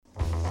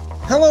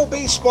Hello,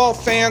 baseball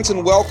fans,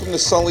 and welcome to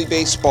Sully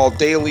Baseball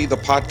Daily, the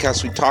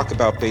podcast we talk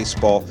about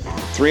baseball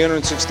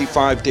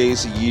 365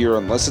 days a year,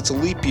 unless it's a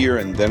leap year,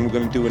 and then we're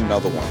going to do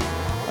another one.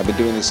 I've been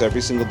doing this every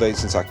single day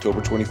since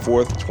October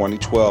 24th,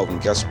 2012, and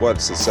guess what?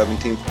 It's the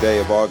 17th day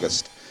of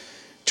August,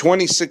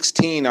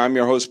 2016. I'm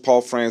your host,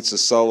 Paul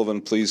Francis Sullivan.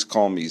 Please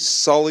call me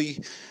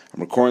Sully. I'm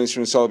recording this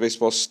from the Sully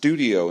Baseball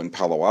studio in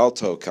Palo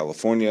Alto,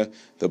 California,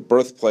 the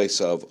birthplace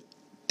of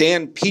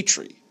Dan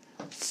Petrie,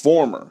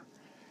 former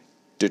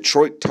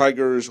Detroit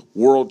Tigers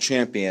world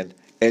champion,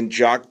 and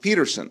Jock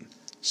Peterson,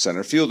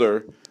 center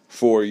fielder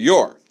for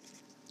your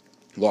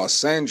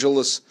Los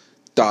Angeles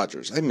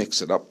Dodgers. I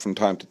mix it up from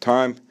time to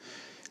time.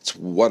 It's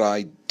what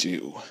I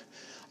do.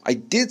 I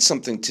did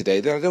something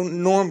today that I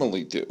don't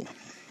normally do.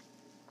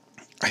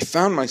 I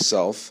found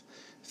myself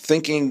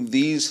thinking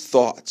these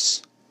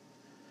thoughts.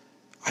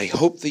 I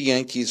hope the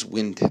Yankees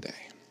win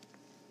today.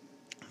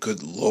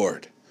 Good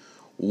Lord.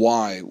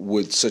 Why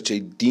would such a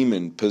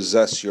demon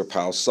possess your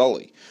pal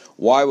Sully?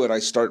 Why would I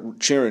start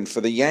cheering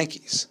for the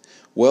Yankees?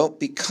 Well,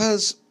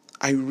 because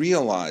I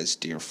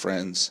realized, dear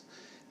friends,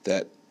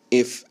 that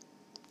if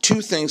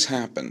two things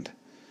happened,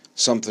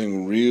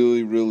 something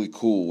really, really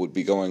cool would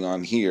be going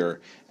on here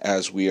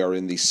as we are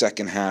in the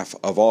second half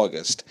of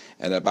August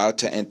and about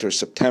to enter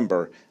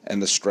September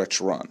and the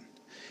stretch run.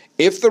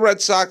 If the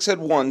Red Sox had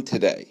won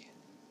today,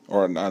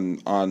 or I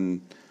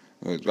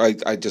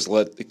just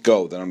let it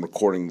go that I'm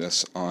recording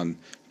this on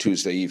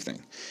Tuesday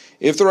evening.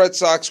 If the Red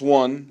Sox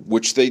won,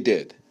 which they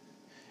did,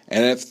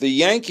 and if the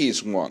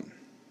Yankees won,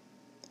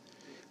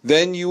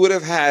 then you would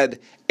have had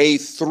a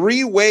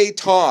three-way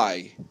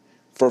tie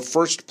for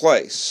first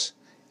place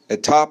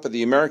at top of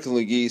the American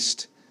League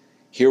East.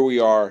 Here we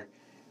are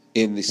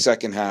in the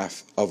second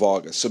half of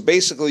August. So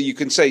basically you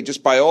can say,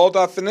 just by all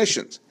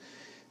definitions,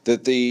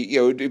 that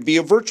it'd be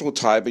a virtual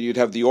tie, but you'd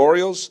have the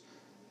Orioles,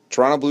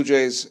 Toronto Blue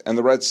Jays, and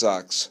the Red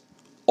Sox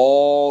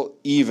all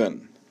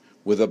even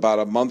with about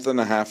a month and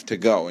a half to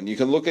go. And you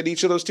can look at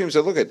each of those teams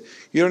and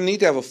you don't need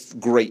to have a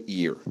great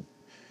year.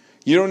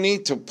 You don't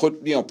need to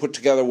put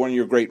together one of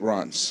your great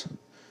runs.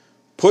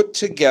 Put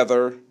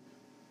together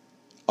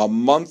a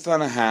month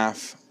and a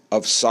half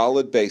of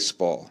solid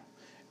baseball,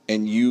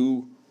 and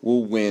you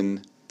will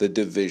win the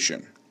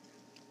division.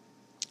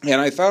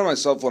 And I found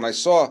myself, when I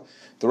saw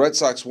the Red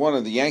Sox won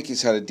and the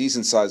Yankees had a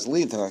decent-sized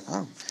lead, they're like,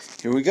 oh,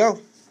 here we go.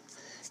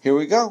 Here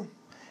we go.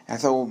 And I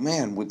thought, well,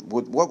 man,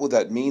 what would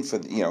that mean for,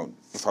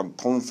 if I'm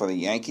pulling for the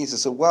Yankees? I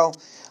said, well,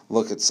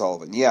 look at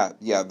Sullivan. Yeah,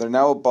 they're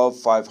now above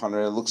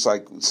 500. It looks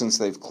like since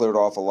they've cleared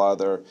off a lot of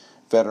their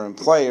veteran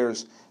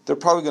players, they're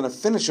probably going to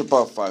finish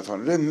above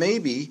 500 and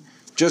maybe,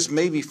 just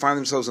maybe, find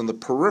themselves on the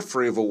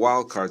periphery of a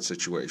wild card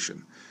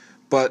situation.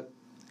 But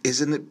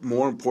isn't it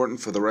more important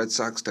for the Red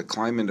Sox to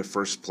climb into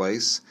first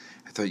place?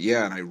 I thought,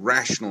 yeah, and I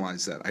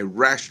rationalized that. I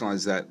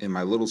rationalized that in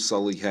my little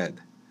Sully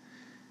head.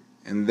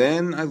 And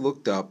then I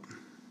looked up,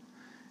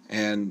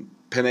 and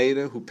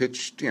Pineda, who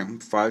pitched,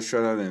 5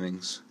 shutout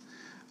innings,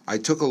 I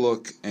took a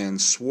look, and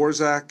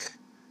Swarzak,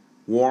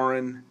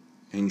 Warren,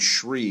 and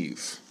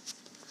Shreve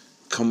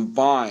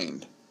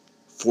combined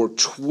for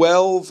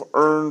 12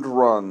 earned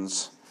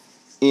runs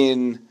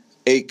in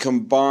a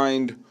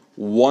combined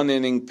 1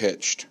 inning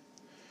pitched.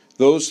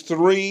 Those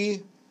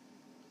 3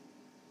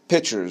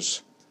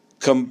 pitchers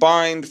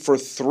combined for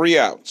 3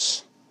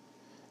 outs,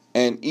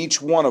 and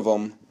each one of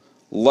them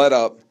let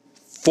up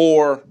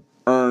 4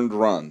 earned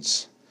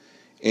runs.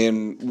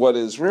 In what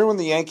is really, when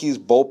the Yankees'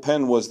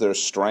 bullpen was their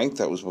strength,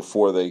 that was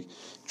before they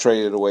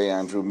traded away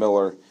Andrew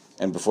Miller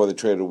and before they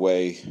traded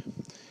away,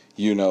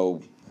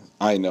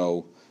 I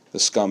know, the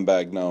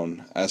scumbag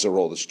known as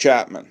Aroldis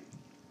Chapman.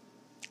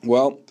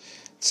 Well,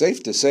 it's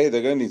safe to say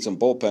they're going to need some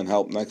bullpen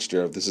help next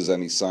year if this is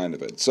any sign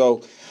of it.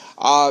 So,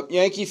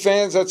 Yankee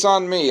fans, that's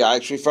on me. I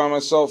actually found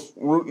myself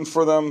rooting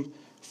for them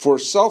for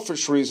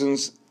selfish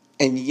reasons,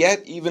 and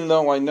yet, even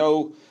though I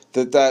know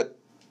that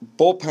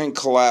bullpen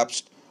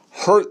collapsed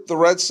hurt the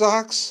Red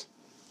Sox,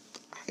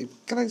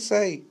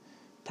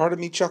 part of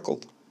me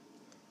chuckled.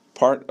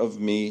 Part of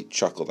me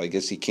chuckled. I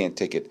guess he can't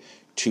take it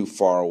too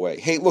far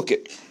away. Hey,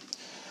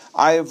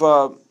 I've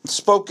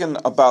spoken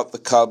about the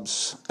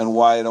Cubs and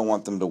why I don't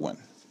want them to win.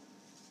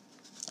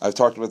 I've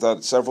talked about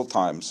that several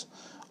times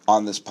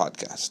on this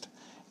podcast.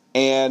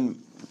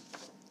 And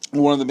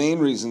one of the main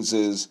reasons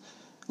is,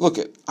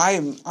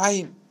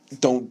 I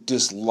don't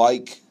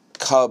dislike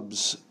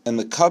Cubs and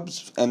the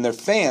Cubs and their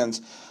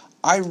fans.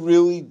 I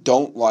really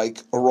don't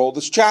like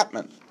Aroldis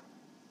Chapman.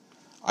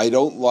 I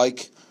don't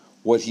like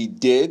what he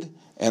did,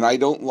 and I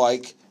don't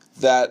like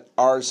that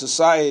our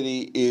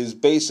society is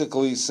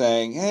basically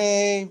saying,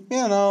 hey,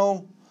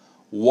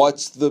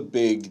 what's the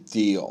big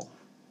deal?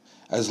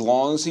 As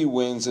long as he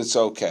wins, it's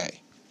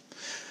okay.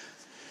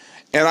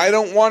 And I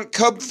don't want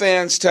Cub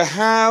fans to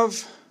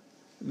have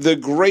the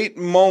great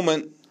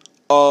moment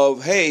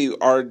of, hey,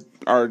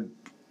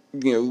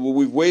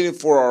 we've waited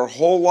for our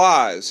whole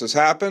lives has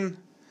happened,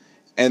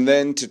 and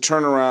then to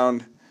turn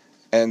around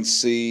and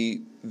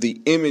see the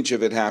image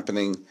of it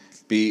happening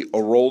be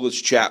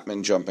Aroldis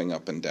Chapman jumping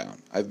up and down.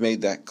 I've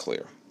made that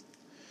clear.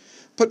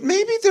 But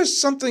maybe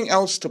there's something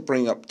else to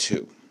bring up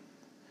too.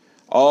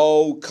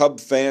 Oh,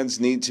 Cub fans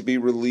need to be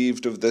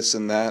relieved of this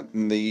and that,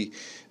 and the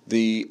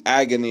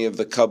agony of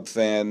the Cub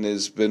fan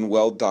has been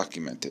well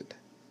documented.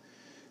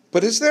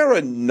 But is there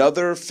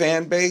another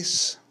fan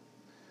base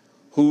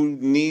who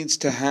needs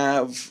to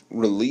have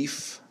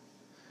relief?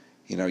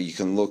 You know, you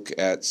can look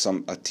at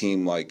a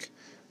team like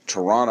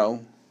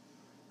Toronto.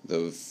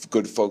 The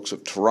good folks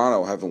of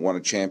Toronto haven't won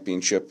a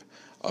championship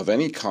of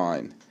any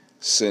kind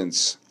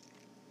since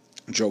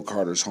Joe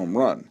Carter's home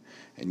run.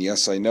 And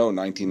yes, I know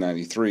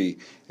 1993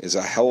 is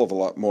a hell of a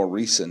lot more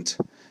recent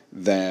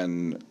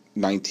than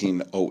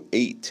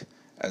 1908,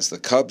 as the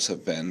Cubs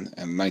have been,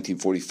 and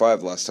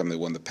 1945, last time they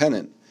won the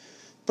pennant.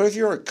 But if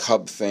you're a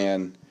Cub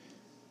fan,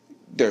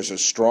 there's a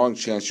strong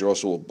chance you're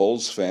also a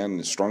Bulls fan,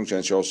 and a strong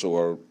chance you also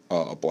are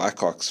a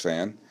Blackhawks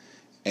fan,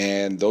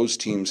 and those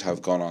teams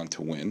have gone on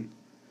to win.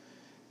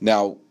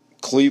 Now,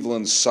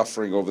 Cleveland's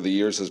suffering over the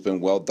years has been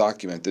well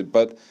documented,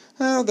 but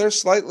they're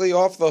slightly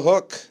off the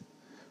hook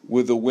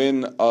with the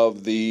win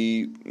of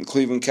the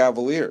Cleveland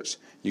Cavaliers.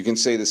 You can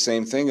say the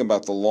same thing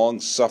about the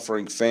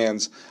long-suffering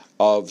fans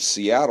of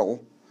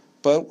Seattle,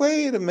 but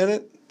wait a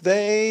minute,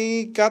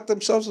 they got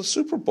themselves a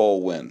Super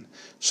Bowl win.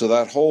 So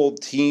that whole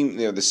team,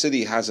 the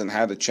city hasn't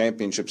had a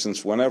championship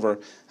since whenever.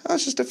 That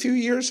was just a few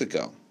years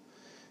ago.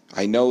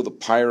 I know the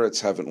Pirates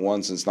haven't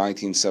won since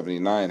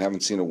 1979,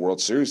 haven't seen a World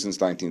Series since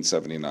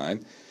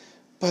 1979,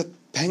 but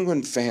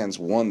Penguin fans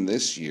won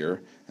this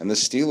year, and the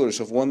Steelers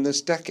have won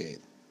this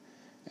decade.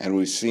 And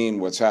we've seen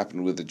what's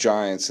happened with the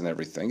Giants and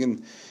everything.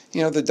 And,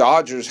 the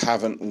Dodgers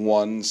haven't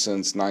won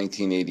since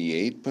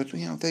 1988, but,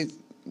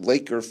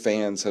 Laker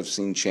fans have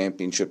seen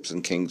championships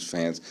and Kings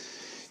fans.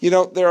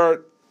 There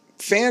are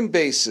fan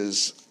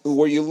bases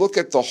where you look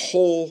at the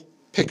whole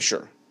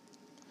picture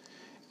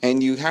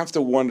and you have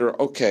to wonder,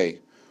 okay,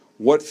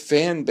 what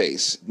fan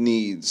base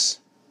needs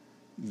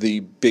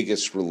the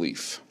biggest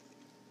relief?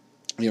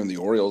 The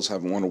Orioles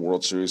haven't won a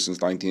World Series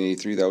since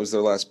 1983. That was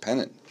their last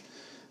pennant.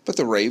 But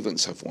the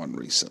Ravens have won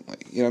recently.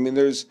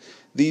 There's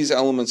these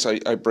elements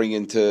I bring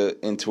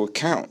into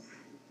account.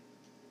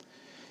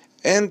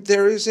 And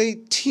there is a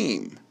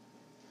team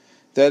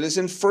that is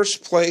in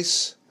first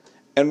place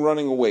and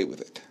running away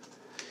with it.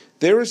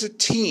 There is a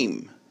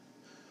team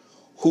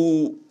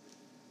who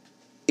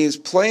is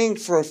playing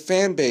for a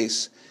fan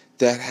base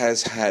that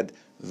has had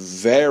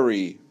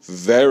very,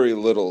 very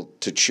little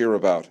to cheer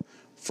about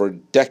for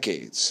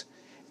decades,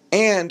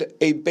 and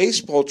a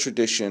baseball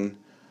tradition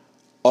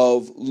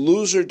of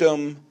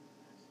loserdom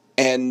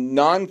and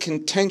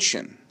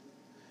non-contention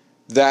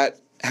that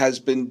has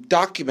been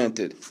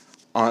documented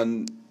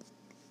on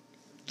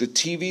the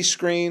TV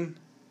screen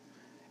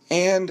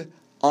and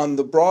on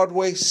the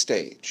Broadway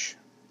stage.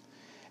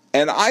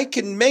 And I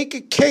can make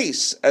a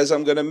case, as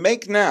I'm going to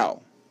make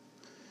now,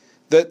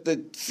 that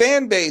the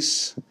fan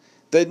base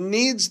that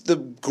needs the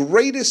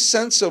greatest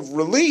sense of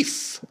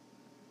relief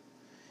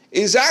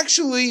is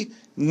actually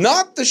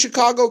not the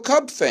Chicago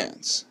Cub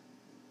fans,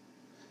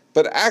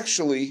 but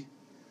actually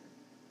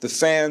the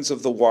fans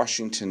of the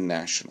Washington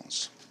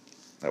Nationals.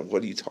 Now,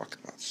 what are you talking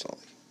about, Sully?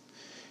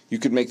 You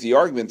could make the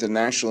argument the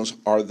Nationals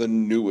are the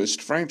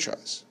newest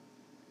franchise.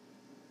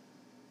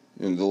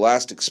 And the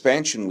last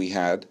expansion we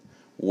had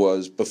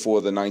was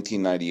before the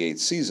 1998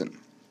 season.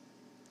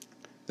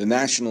 The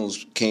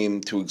Nationals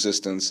came to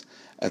existence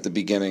at the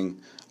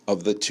beginning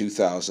of the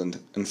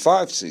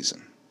 2005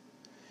 season.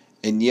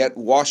 And yet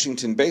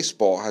Washington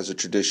baseball has a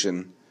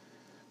tradition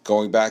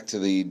going back to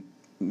the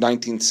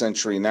 19th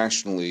century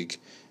National League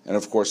and,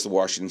 of course, the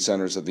Washington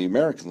Senators of the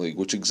American League,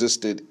 which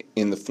existed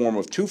in the form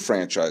of two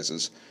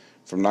franchises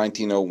from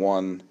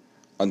 1901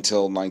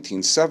 until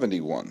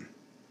 1971.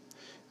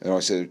 And when I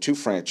say there are two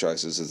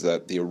franchises, is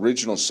that the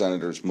original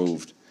Senators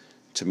moved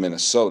to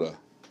Minnesota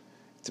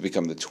to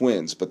become the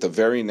Twins, but the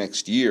very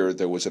next year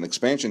there was an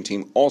expansion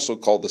team also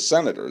called the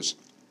Senators,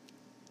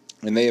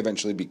 and they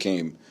eventually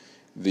became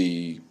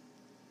the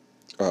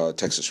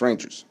Texas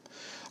Rangers.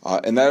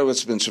 And that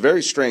has been so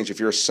very strange if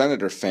you're a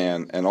Senator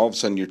fan and all of a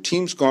sudden your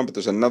team's gone, but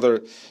there's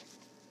another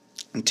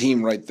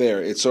team right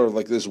there. It's sort of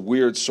like this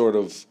weird sort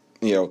of,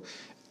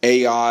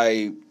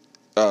 AI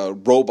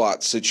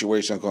robot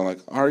situation. I'm going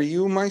like, are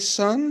you my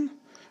son?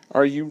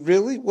 Are you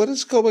really? What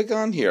is going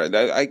on here?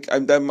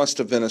 That must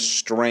have been a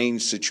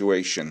strange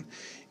situation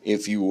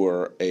if you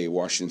were a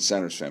Washington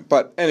Senators fan.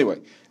 But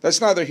anyway,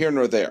 that's neither here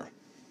nor there.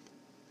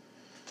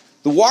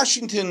 The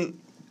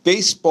Washington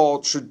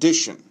baseball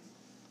tradition,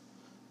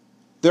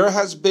 there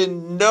has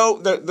been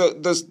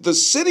the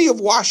city of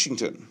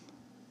Washington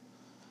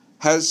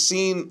has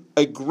seen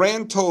a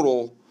grand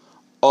total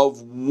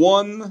of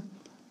one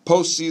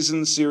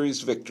postseason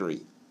series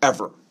victory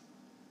ever.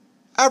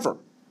 Ever.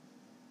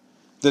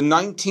 The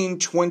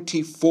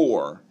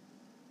 1924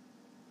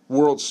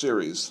 World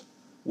Series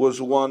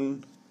was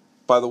won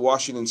by the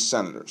Washington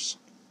Senators.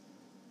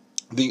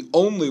 The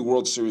only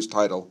World Series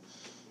title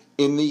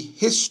in the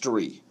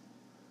history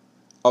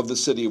of the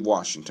city of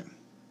Washington.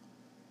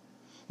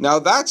 Now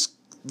that's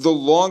the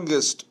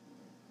longest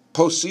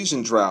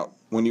postseason drought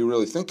when you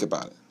really think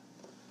about it.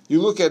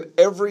 You look at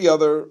every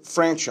other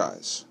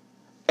franchise.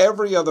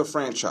 Every other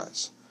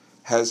franchise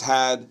has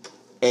had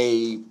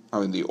the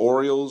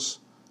Orioles.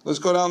 Let's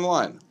go down the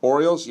line.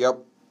 Orioles, yep.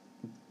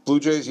 Blue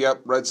Jays,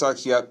 yep. Red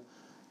Sox, yep.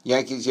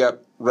 Yankees,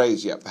 yep.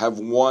 Rays, yep. Have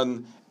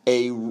won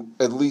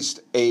at least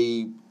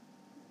a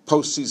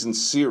postseason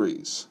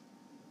series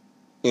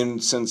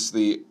since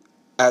the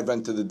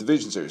advent of the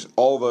division series.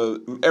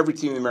 Every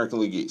team in the American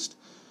League East.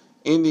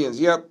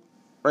 Indians, yep.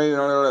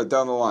 Right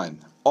down the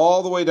line.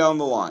 All the way down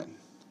the line.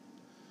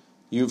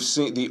 You've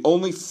seen the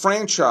only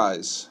time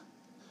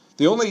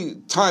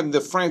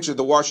the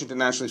Washington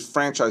Nationals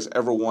franchise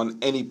ever won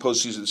any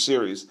postseason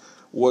series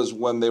was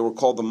when they were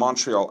called the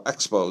Montreal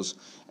Expos,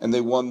 and they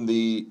won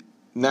the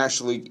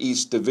National League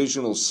East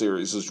Divisional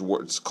Series, is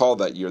what it's called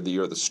that year, the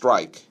year of the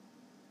strike.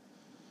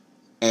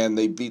 And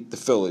they beat the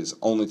Phillies,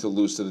 only to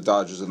lose to the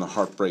Dodgers in the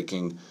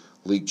heartbreaking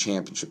League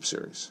Championship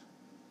Series.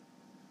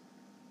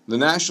 The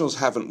Nationals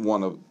haven't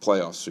won a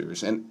playoff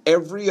series, and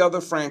every other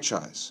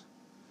franchise,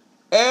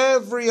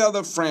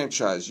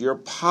 your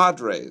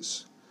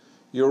Padres,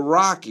 your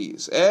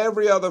Rockies,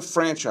 every other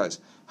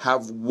franchise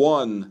have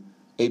won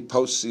a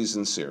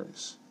postseason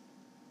series.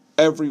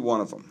 Every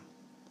one of them.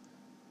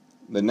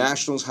 The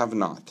Nationals have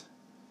not.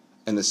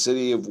 And the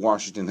city of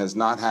Washington has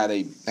not had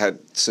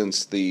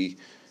since the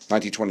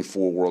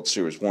 1924 World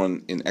Series,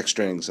 won in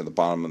extra innings at the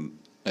bottom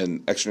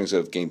and extra innings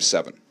of Game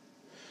 7.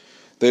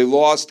 They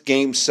lost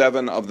Game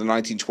 7 of the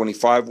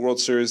 1925 World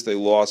Series. They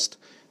lost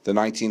the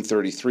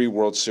 1933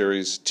 World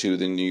Series to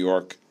the New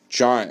York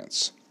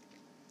Giants.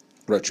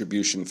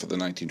 Retribution for the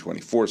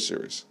 1924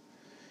 series.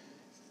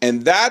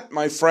 And that,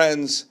 my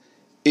friends,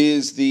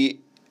 is the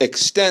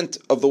extent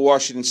of the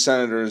Washington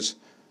Senators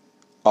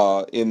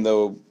in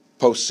the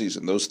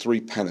postseason, those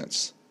 3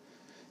 pennants.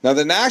 Now,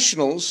 the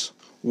Nationals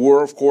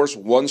were, of course,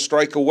 one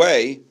strike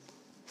away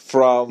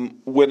from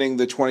winning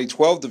the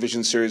 2012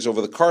 Division Series over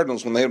the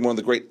Cardinals when they had one of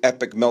the great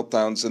epic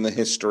meltdowns in the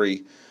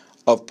history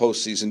of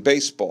postseason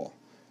baseball.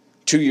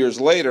 2 years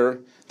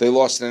later, they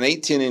lost an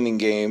 18-inning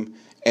game,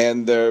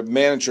 and their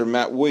manager,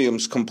 Matt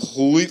Williams,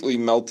 completely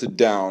melted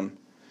down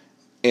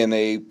in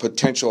a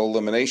potential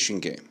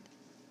elimination game.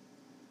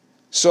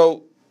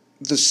 So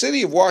the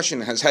city of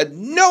Washington has had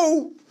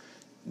no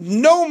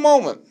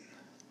moment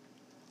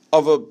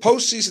of a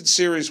postseason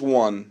series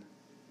won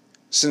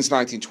since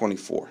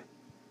 1924.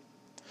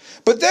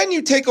 But then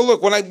you take a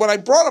look. When I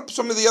brought up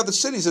some of the other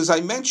cities, as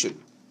I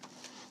mentioned,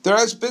 there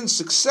has been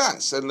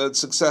success, and that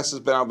success has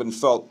now been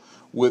felt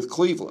with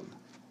Cleveland,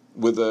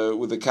 with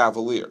the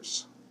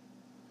Cavaliers.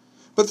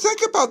 But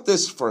think about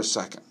this for a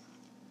second.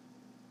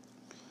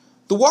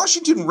 The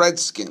Washington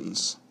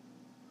Redskins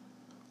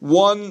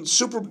won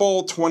Super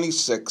Bowl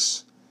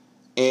 26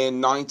 in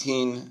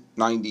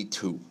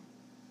 1992.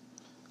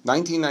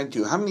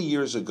 1992. How many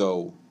years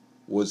ago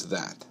was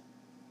that?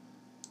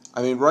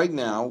 I mean, right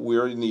now,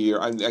 we're in the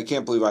year, I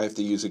can't believe I have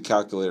to use a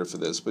calculator for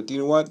this, but do you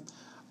know what?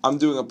 I'm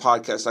doing a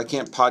podcast. I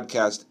can't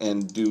podcast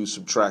and do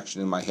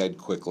subtraction in my head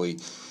quickly.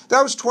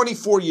 That was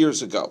 24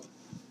 years ago.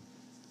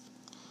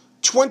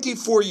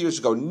 24 years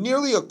ago,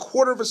 nearly a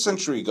quarter of a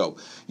century ago.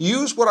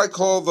 Use what I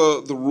call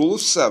the rule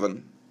of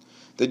 7,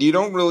 that you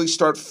don't really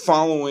start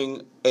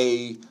following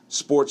a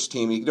sports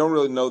team. You don't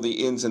really know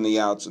the ins and the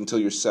outs until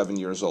you're 7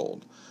 years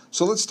old.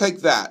 So let's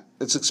take that.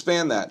 Let's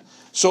expand that.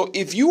 So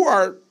if you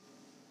are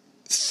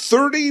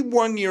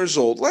 31 years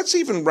old, let's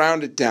even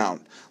round it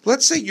down.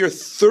 Let's say you're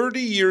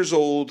 30 years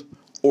old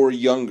or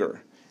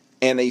younger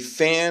and a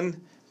fan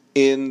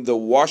in the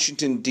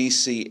Washington,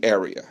 D.C.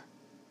 area,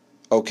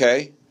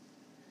 okay?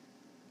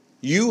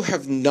 You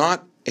have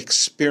not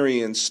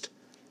experienced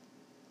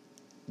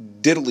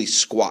diddly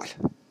squat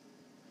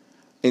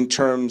in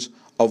terms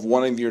of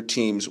one of your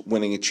teams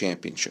winning a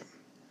championship.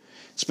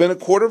 It's been a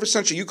quarter of a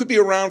century. You could be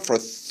around for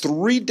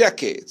 3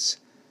 decades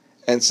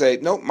and say,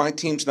 nope, my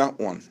team's not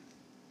won.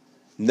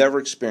 Never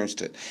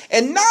experienced it.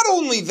 And not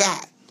only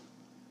that,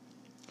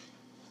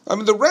 I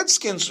mean, the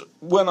Redskins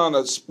went on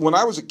when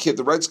I was a kid,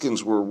 the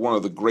Redskins were one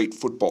of the great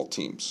football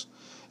teams.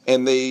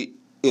 And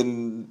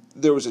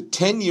there was a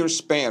 10-year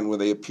span where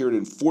they appeared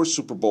in 4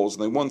 Super Bowls,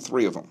 and they won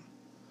 3 of them.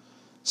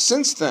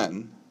 Since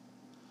then,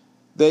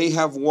 they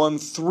have won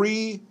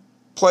 3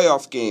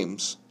 playoff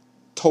games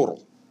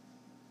total,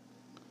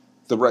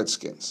 the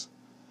Redskins.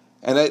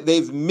 And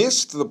they've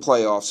missed the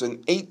playoffs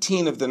in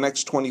 18 of the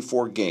next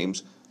 24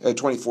 games,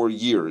 24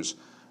 years.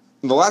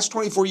 In the last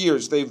 24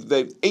 years,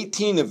 they've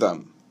 18 of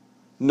them,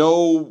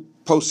 no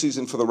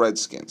postseason for the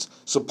Redskins.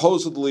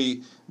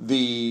 Supposedly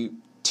the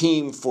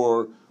team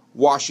for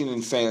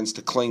Washington fans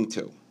to cling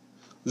to.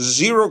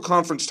 0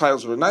 conference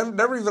titles,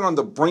 never even on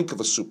the brink of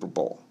a Super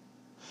Bowl.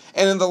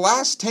 And in the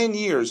last 10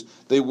 years,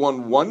 they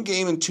won 1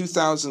 game in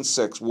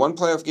 2006, 1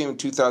 playoff game in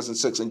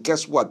 2006, and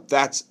guess what?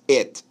 That's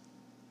it.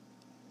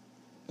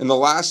 In the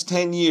last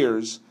 10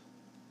 years,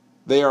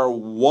 they are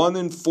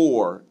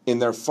 1-4 in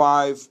their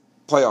 5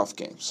 playoff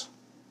games.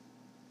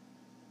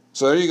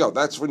 So there you go.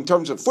 That's in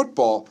terms of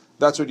football,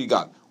 that's what you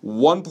got.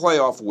 1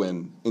 playoff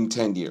win in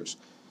 10 years.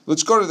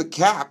 Let's go to the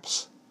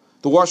Caps,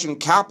 the Washington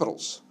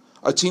Capitals,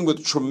 a team with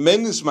a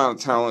tremendous amount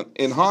of talent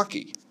in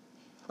hockey.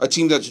 a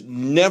team that's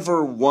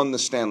never won the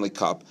Stanley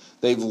Cup.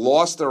 They've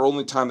lost their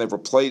only time they ever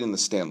played in the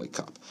Stanley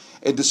Cup.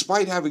 And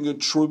despite having a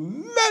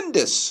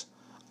tremendous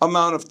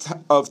amount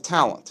of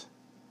talent,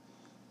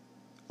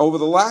 over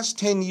the last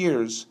 10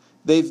 years,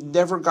 they've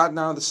never gotten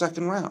out of the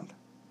second round.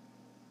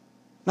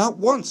 Not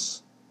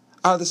once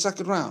out of the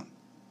second round.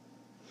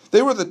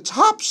 They were the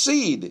top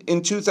seed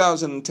in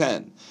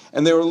 2010,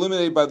 and they were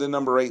eliminated by the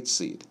number 8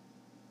 seed.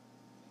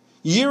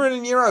 Year in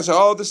and year out, I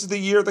say, this is the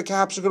year the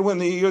Caps are going to win,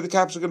 the year the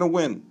Caps are going to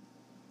win.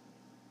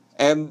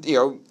 And,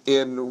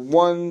 in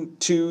 1,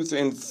 2, 3,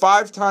 and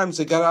 5 times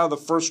they got out of the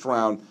first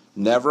round,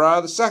 never out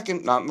of the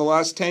second, not in the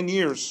last 10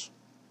 years.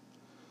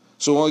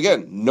 So,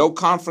 again, no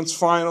conference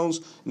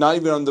finals, not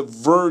even on the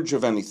verge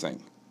of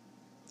anything.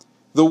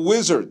 The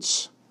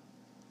Wizards,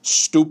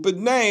 stupid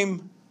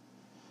name,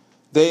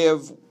 they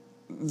have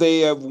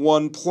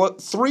won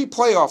 3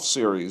 playoff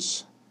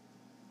series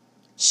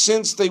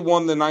since they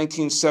won the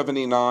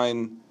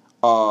 1979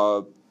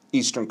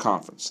 Eastern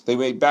Conference. They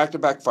made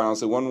back-to-back finals.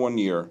 They won 1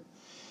 year.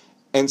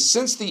 And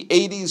since the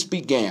 80s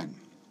began,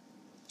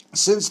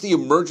 since the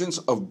emergence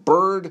of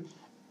Bird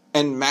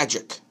and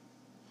Magic,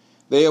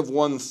 they have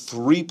won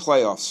 3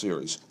 playoff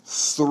series.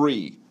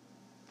 3.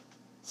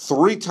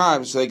 3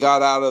 times they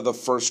got out of the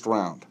first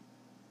round,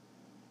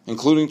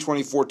 including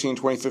 2014,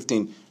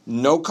 2015.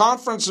 No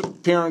conference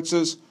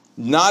appearances,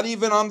 not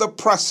even on the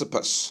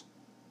precipice.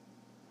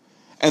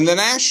 And the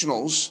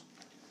Nationals,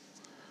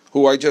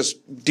 who I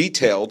just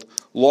detailed,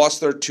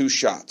 lost their 2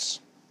 shots.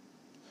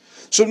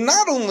 So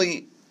not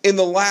only in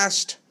the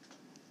last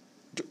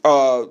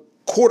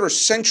quarter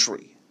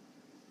century,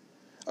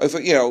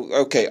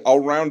 I'll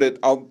round it.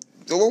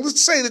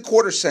 Let's say the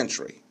quarter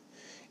century.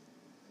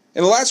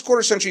 In the last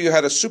quarter century, you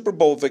had a Super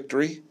Bowl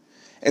victory,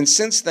 and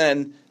since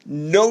then,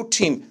 no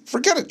team,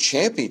 forget a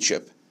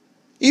championship,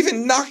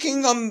 even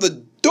knocking on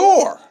the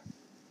door.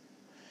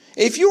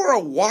 If you are a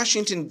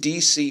Washington,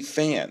 D.C.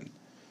 fan,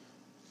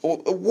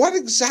 what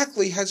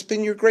exactly has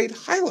been your great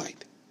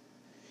highlight?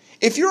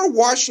 If you're a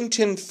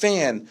Washington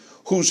fan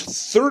who's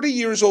 30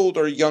 years old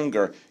or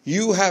younger,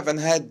 you haven't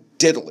had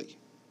diddly.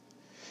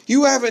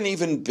 You haven't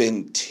even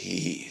been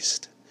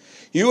teased.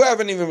 You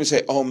haven't even been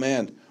saying, oh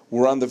man,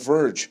 we're on the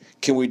verge.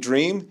 Can we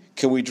dream?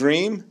 Can we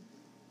dream?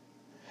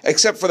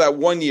 Except for that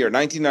 1 year,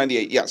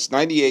 1998. Yes,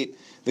 98,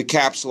 the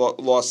Caps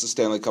lost the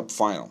Stanley Cup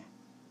final.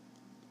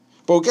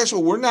 But guess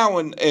what? We're now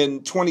in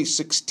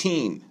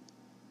 2016.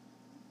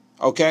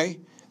 Okay?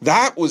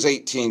 That was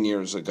 18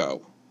 years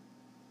ago.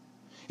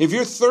 If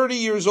you're 30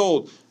 years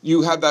old,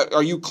 you have that.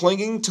 Are you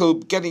clinging to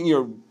getting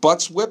your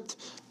butts whipped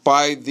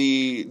by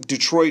the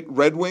Detroit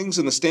Red Wings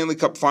in the Stanley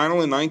Cup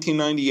final in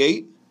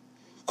 1998?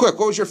 Quick,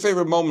 what was your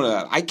favorite moment of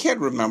that? I can't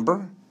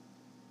remember.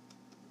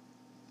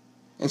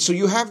 And so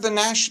you have the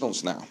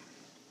Nationals now.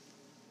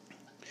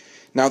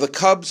 Now the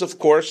Cubs, of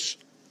course,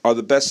 are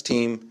the best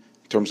team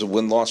in terms of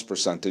win-loss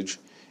percentage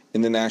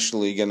in the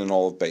National League and in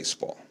all of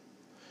baseball.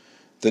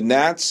 The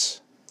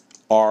Nats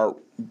are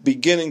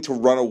beginning to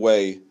run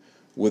away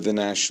with the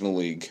National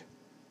League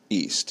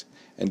East.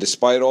 And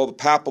despite all the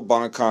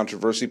Papelbon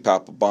controversy,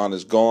 Papelbon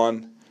is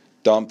gone,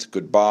 dumped,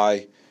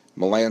 goodbye.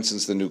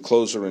 Melanson's the new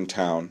closer in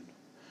town.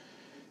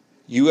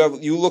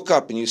 You look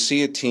up and you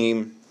see a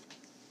team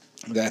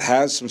that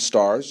has some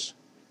stars.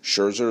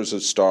 Scherzer is a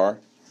star.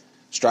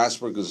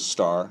 Strasburg is a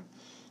star.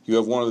 You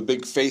have one of the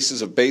big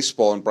faces of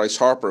baseball in Bryce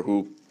Harper,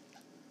 who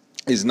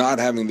is not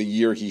having the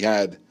year he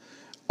had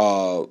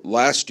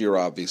last year,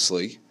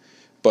 obviously,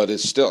 but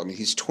is still,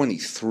 he's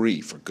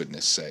 23, for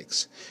goodness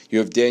sakes. You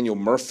have Daniel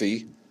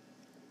Murphy,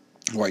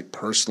 who I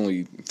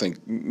personally think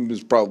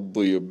is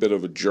probably a bit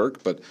of a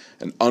jerk, but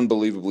an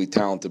unbelievably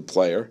talented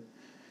player.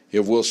 You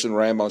have Wilson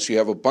Ramos. You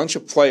have a bunch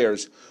of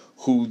players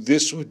who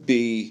this would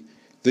be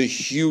the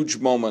huge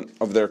moment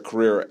of their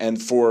career. And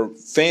for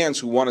fans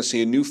who want to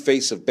see a new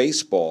face of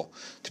baseball,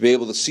 to be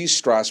able to see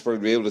Strasburg,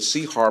 to be able to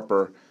see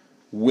Harper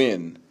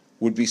win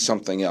would be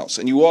something else.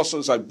 And you also,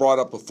 as I brought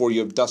up before, you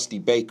have Dusty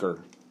Baker,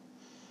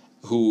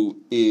 who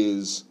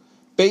is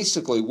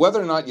basically, whether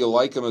or not you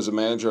like him as a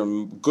manager,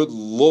 good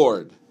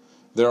Lord,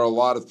 there are a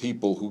lot of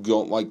people who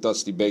don't like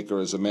Dusty Baker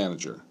as a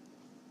manager.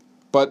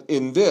 But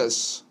in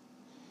this,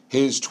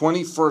 his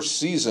 21st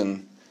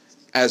season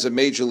as a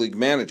major league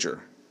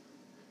manager,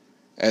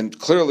 and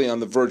clearly on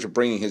the verge of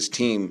bringing his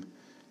team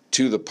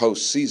to the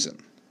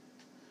postseason,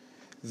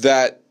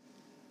 that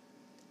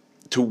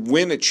to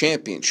win a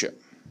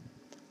championship,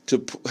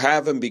 to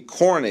have him be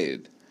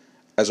coronated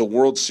as a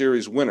World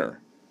Series winner,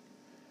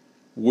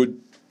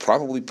 would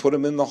probably put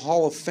him in the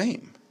Hall of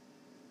Fame.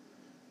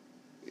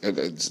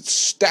 It's a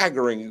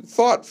staggering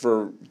thought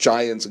for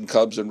Giants and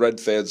Cubs and Red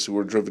fans who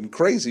were driven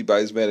crazy by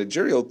his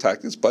managerial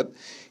tactics, but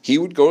he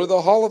would go to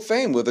the Hall of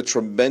Fame with a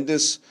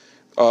tremendous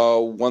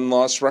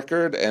one-loss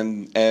record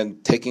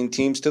and taking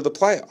teams to the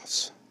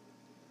playoffs.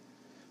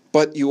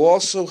 But you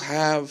also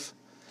have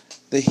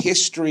the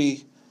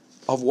history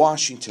of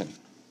Washington.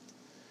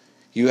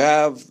 You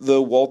have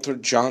the Walter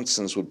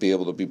Johnsons would be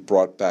able to be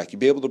brought back. You'd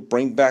be able to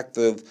bring back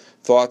the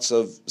thoughts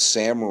of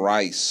Sam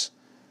Rice,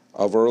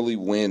 of Early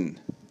Wynn,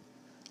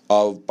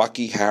 of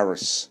Bucky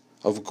Harris,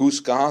 of Goose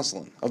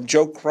Goslin, of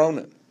Joe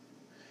Cronin.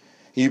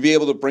 You'd be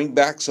able to bring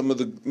back some of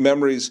the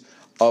memories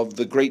of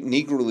the great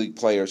Negro League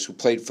players who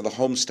played for the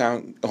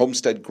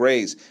Homestead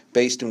Grays,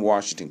 based in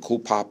Washington. Cool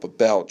Papa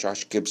Bell,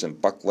 Josh Gibson,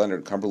 Buck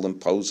Leonard,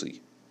 Cumberland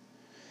Posey.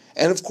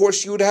 And of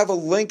course, you would have a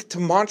link to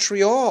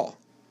Montreal.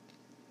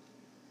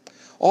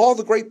 All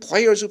the great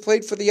players who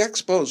played for the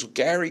Expos: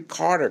 Gary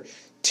Carter,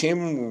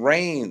 Tim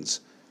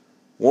Raines,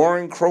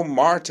 Warren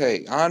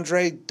Cromartie,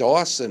 Andre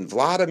Dawson,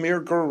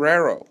 Vladimir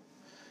Guerrero.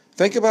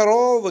 Think about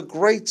all the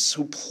greats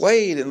who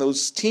played in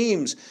those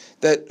teams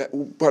that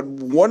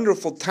had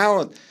wonderful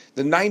talent.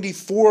 The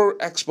 '94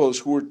 Expos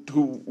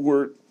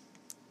who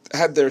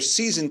had their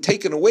season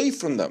taken away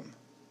from them.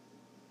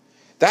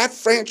 That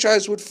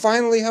franchise would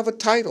finally have a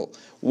title.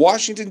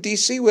 Washington,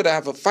 D.C. would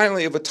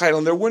finally have a title,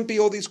 and there wouldn't be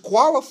all these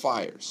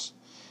qualifiers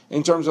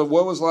in terms of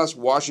when was the last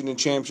Washington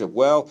championship.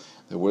 Well,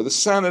 there were the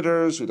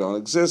Senators who don't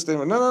exist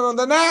anymore. No,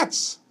 the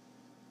Nats.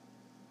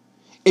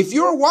 If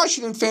you're a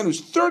Washington fan who's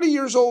 30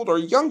 years old or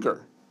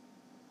younger,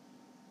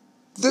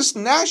 this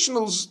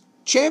Nationals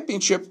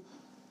championship,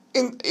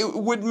 it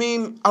would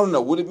mean, I don't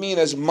know, would it mean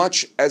as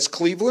much as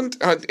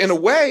Cleveland? In a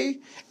way,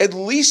 at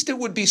least it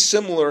would be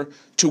similar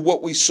to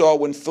what we saw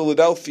when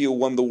Philadelphia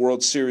won the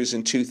World Series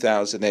in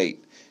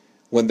 2008,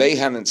 when they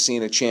hadn't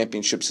seen a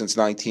championship since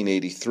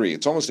 1983.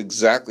 It's almost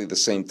exactly the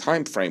same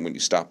time frame when you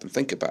stop and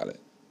think about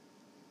it.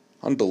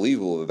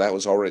 Unbelievable that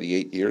was already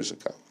 8 years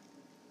ago.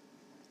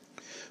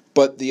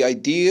 But the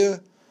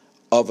idea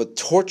of a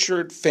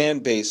tortured fan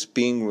base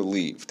being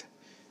relieved,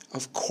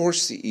 of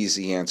course the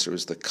easy answer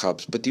is the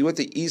Cubs. But do you know what?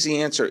 The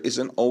easy answer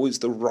isn't always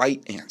the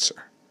right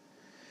answer.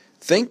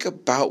 Think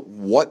about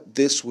what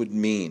this would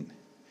mean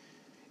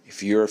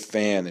if you're a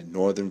fan in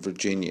Northern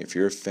Virginia, if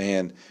you're a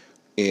fan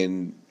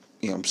in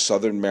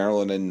Southern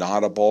Maryland and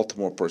not a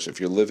Baltimore person,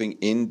 if you're living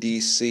in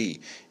D.C.,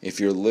 if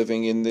you're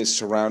living in this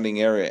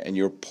surrounding area and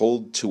you're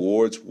pulled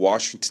towards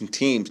Washington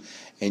teams,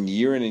 and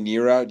year in and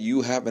year out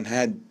you haven't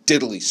had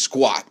diddly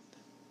squat.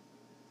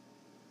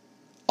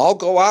 I'll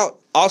go out,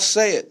 I'll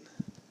say it.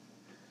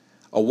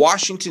 A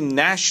Washington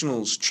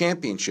Nationals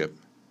championship,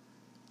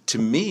 to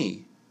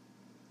me,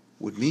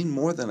 would mean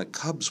more than a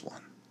Cubs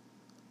one.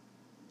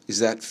 Is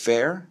that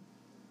fair?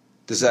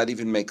 Does that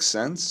even make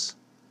sense?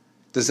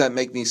 Does that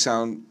make me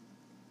sound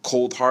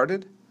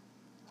cold-hearted?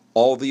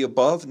 All the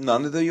above?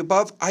 None of the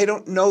above? I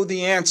don't know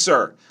the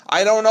answer.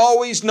 I don't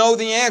always know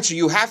the answer.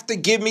 You have to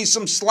give me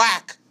some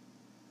slack.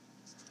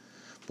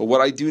 But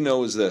what I do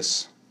know is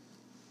this.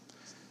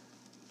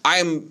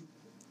 I'm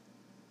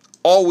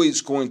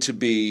always going to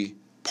be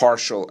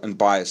partial and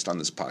biased on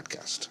this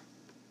podcast.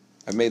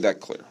 I've made that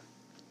clear.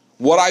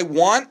 What I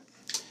want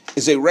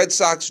is a Red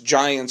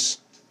Sox-Giants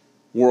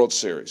World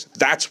Series.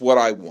 That's what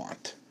I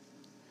want.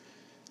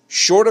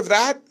 Short of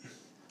that,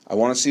 I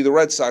want to see the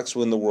Red Sox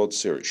win the World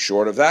Series.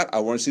 Short of that, I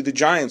want to see the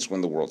Giants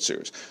win the World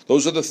Series.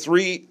 Those are the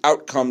three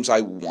outcomes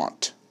I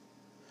want.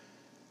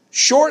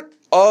 Short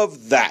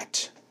of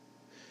that,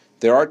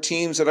 there are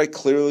teams that I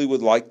clearly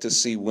would like to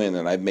see win,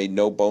 and I've made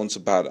no bones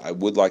about it. I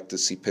would like to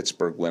see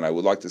Pittsburgh win. I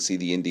would like to see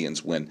the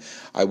Indians win.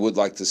 I would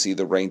like to see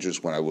the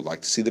Rangers win. I would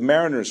like to see the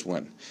Mariners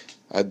win.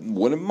 I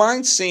wouldn't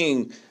mind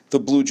seeing the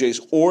Blue Jays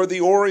or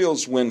the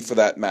Orioles win, for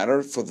that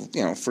matter, for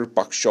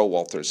Buck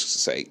Showalter's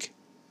sake.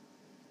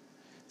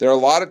 There are a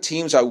lot of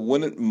teams I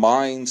wouldn't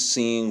mind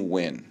seeing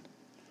win.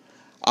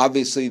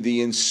 Obviously,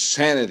 the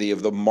insanity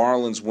of the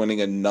Marlins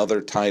winning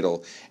another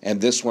title and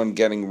this one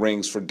getting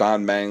rings for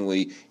Don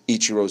Mattingly,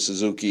 Ichiro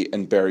Suzuki,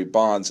 and Barry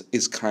Bonds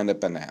is kind of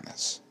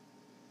bananas.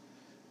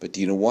 But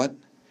do you know what?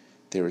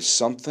 There is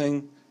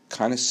something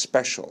kind of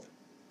special,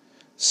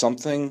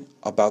 something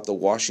about the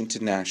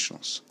Washington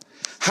Nationals.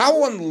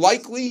 How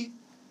unlikely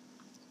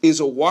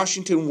is a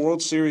Washington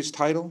World Series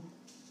title?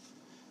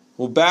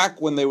 Well, back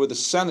when they were the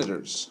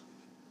Senators,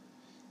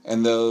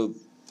 and the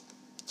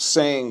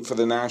saying for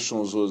the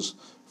Nationals was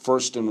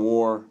first in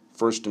war,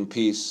 first in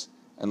peace,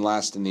 and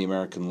last in the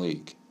American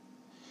League.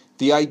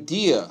 The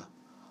idea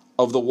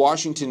of the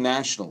Washington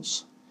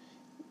Nationals,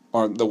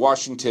 or the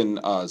Washington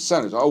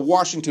Senators, a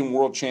Washington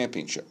World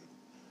Championship,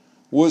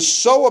 was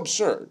so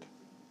absurd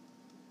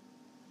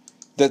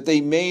that they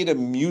made a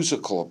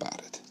musical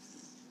about it.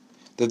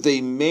 That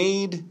they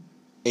made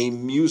a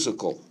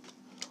musical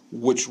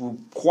which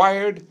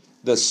required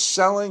the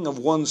selling of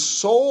one's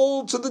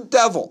soul to the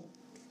devil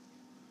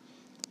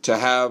to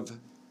have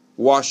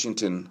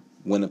Washington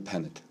win a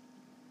pennant.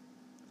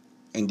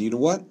 And do you know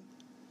what?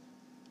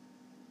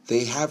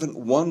 They haven't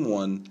won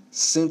one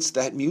since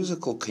that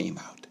musical came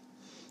out.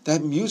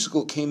 That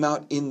musical came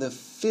out in the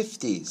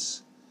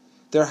 50s.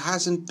 There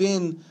hasn't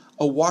been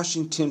a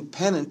Washington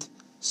pennant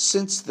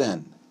since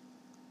then.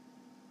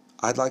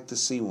 I'd like to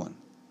see one.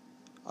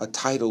 A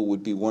title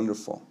would be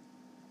wonderful.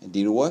 And do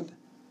you know what?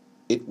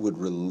 It would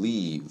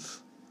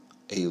relieve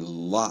a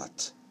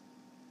lot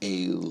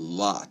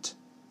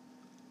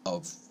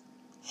of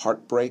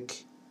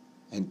heartbreak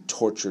and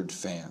tortured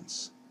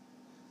fans.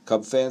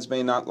 Cub fans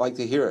may not like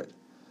to hear it.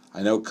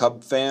 I know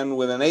Cub fan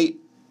with an 8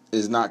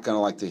 is not going to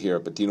like to hear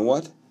it, but do you know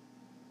what?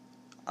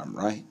 I'm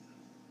right.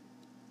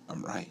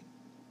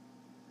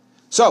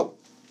 So,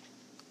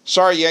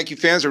 sorry, Yankee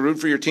fans, I root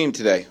for your team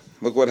today.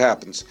 Look what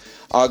happens.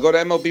 Go to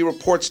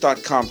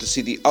MLBreports.com to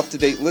see the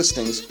up-to-date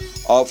listings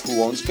of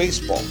Who Owns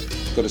Baseball.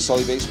 Go to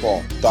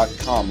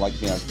SullyBaseball.com, like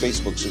me on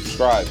Facebook,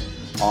 subscribe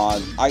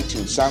on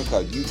iTunes,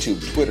 SoundCloud,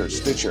 YouTube, Twitter,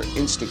 Stitcher,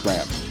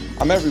 Instagram.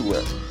 I'm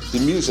everywhere. The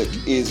music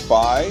is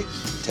by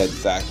Ted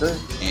Thacker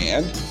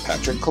and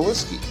Patrick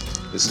Kaliski.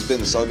 This has been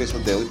the Sully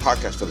Baseball Daily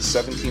Podcast for the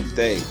 17th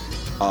day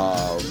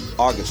of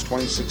August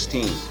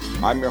 2016.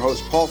 I'm your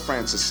host, Paul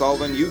Francis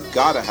Sullivan. You've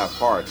got to have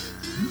heart,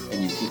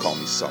 and you can call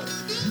me Sully.